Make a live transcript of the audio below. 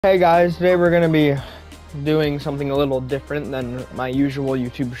Hey guys, today we're going to be doing something a little different than my usual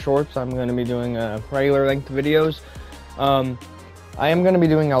YouTube shorts. I'm going to be doing regular length videos. I am going to be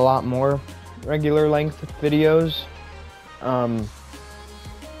doing a lot more regular length videos.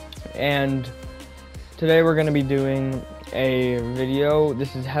 And today we're going to be doing a video.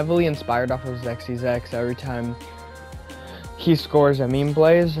 This is heavily inspired off of ZexyZex. Every time he scores a meme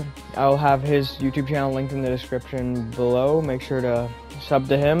plays, I'll have his YouTube channel linked in the description below. Make sure to sub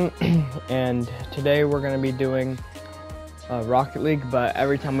to him. And today we're going to be doing Rocket League, but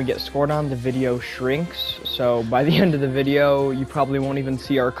every time we get scored on, the video shrinks. So by the end of the video, you probably won't even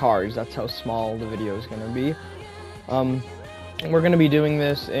see our cars. That's how small the video is going to be. We're going to be doing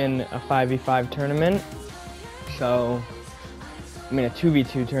this in a 5v5 tournament. So, I mean a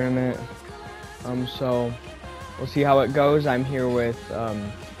 2v2 tournament. So we'll see how it goes. I'm here with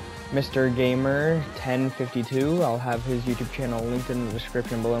Mr. Gamer 1052. I'll have his YouTube channel linked in the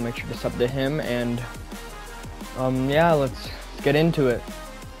description below. Make sure to sub to him, and yeah, let's get into it.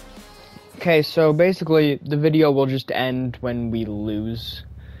 Okay, so basically the video will just end when we lose,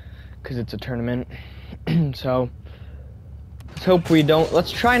 because it's a tournament. So let's hope we don't. Let's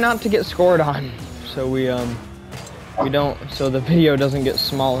try not to get scored on, so we don't. So the video doesn't get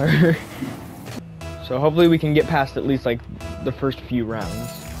smaller. So hopefully we can get past at least like the first few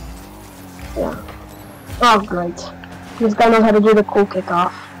rounds. Yeah. Oh, great. This guy knows how to do the cool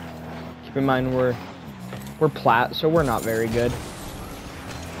kickoff. Keep in mind we're plat, so we're not very good.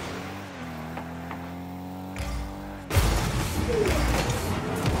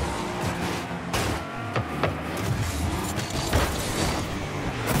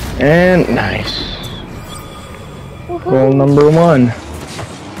 And nice. Goal number 1.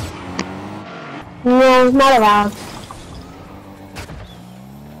 No, not allowed.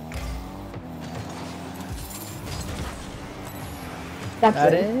 That's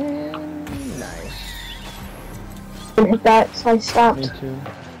That it. is nice. I hit that, so I stopped. Me too.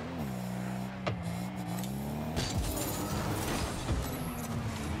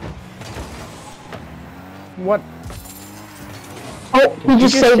 What? Oh, Did he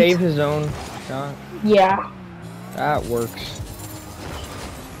just saved. save his own shot? Yeah. That works.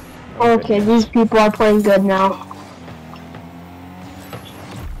 Okay, these people are playing good now.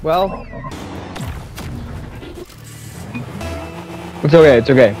 Well, it's okay, it's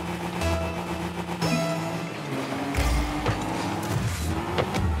okay.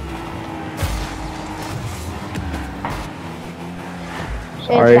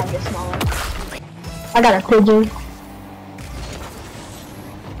 Sorry. It's gotta get smaller. I got a pigeon.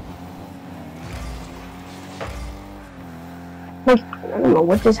 Like, I don't know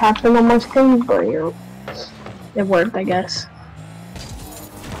what just happened on my screen, but you know, it worked, I guess.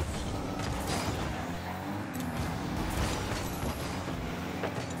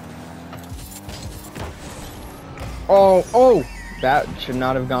 Oh, that should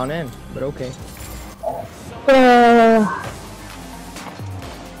not have gone in, but okay.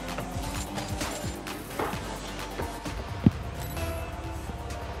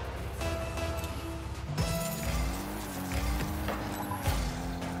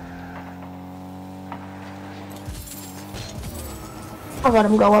 I'll let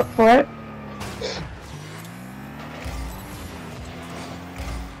him go up for it.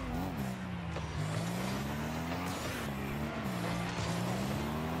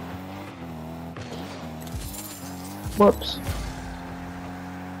 Whoops.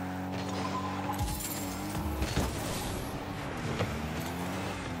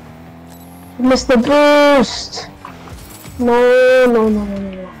 Missed the boost! No.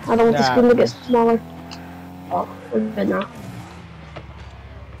 I don't want the screen to get smaller. Oh, we're good now.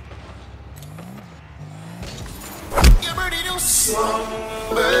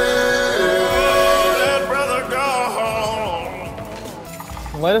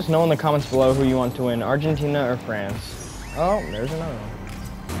 Let us know in the comments below who you want to win, Argentina or France. Oh, there's another one.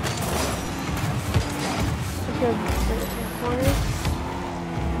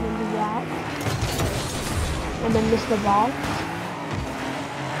 And then miss the ball.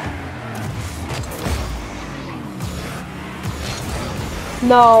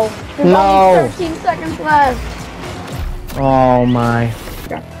 No. There's only 13 seconds left. Oh my.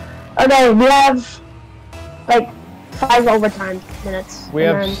 Okay, we have like 5 overtime minutes. We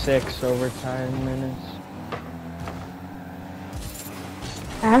have 6 overtime minutes.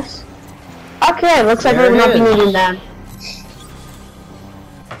 Yes? Okay, looks like There we're not it is. needing them.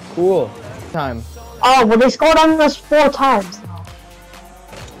 Cool. Time. Oh, well they scored on us 4 times.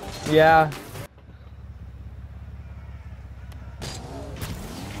 Yeah.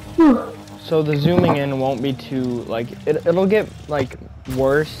 So the zooming in won't be too, like, it'll get, like,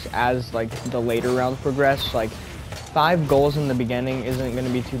 worse as, like, the later rounds progress. Like, 5 goals in the beginning isn't going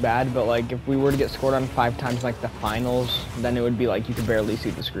to be too bad, but, like, if we were to get scored on 5 times, like, the finals, then it would be, like, you could barely see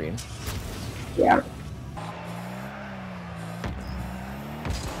the screen. Yeah.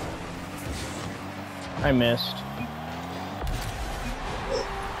 I missed.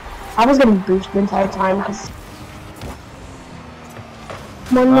 I was getting boosted the entire time because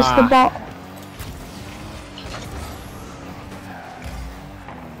one missed the ball.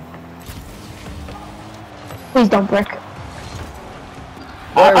 Please don't brick.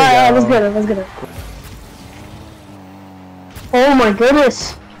 Alright, let's get it, let's get it. Oh my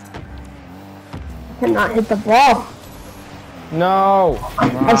goodness. I cannot hit the ball. No!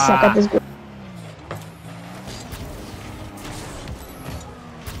 I suck at this game.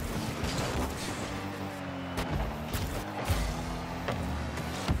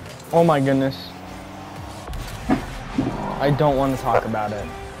 Oh my goodness. I don't want to talk about it.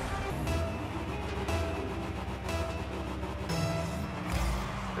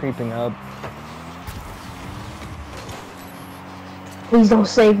 Creeping up. Please don't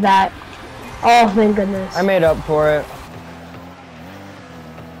save that. Oh, thank goodness. I made up for it.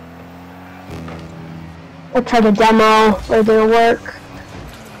 I tried a demo, but it didn't work.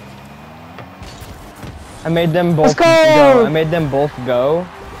 I made them both go! I made them both go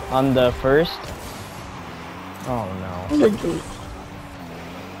on the first. Oh no.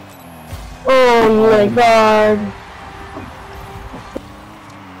 Oh my god.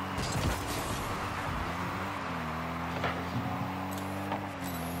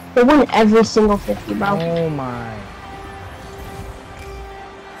 They win every single 50, bro. Oh my.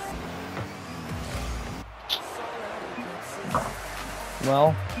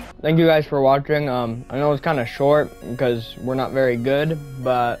 Well, thank you guys for watching. I know it's kind of short because we're not very good,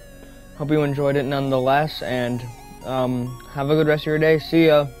 but hope you enjoyed it nonetheless, and have a good rest of your day. See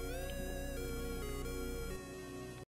ya.